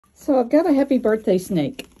So I've got a happy birthday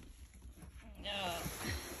snake.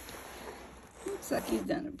 Looks like he's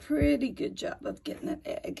done a pretty good job of getting an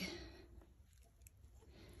egg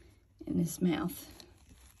in his mouth.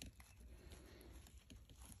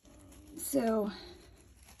 So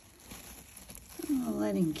I'll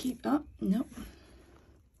let him keep up. Nope.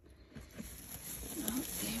 Oh,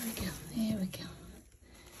 there we go. There we go.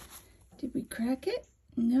 Did we crack it?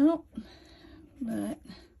 Nope. But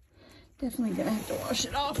definitely gonna have to wash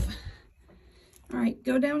it off. All right,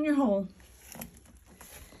 go down your hole.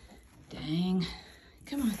 Dang.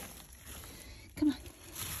 Come on. Come on.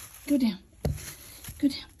 Go down. Go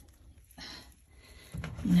down.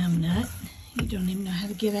 Numbnut. You don't even know how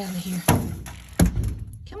to get out of here.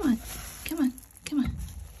 Come on. Come on. Come on.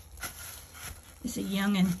 It's a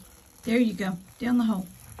youngin'. There you go. Down the hole.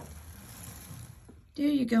 There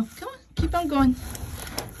you go. Come on. Keep on going.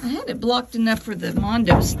 I had it blocked enough for the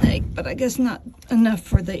Mondo snake, but I guess not enough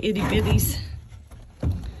for the itty bitties.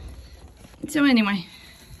 So anyway.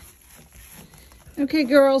 Okay,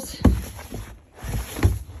 girls.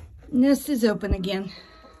 Nest is open again.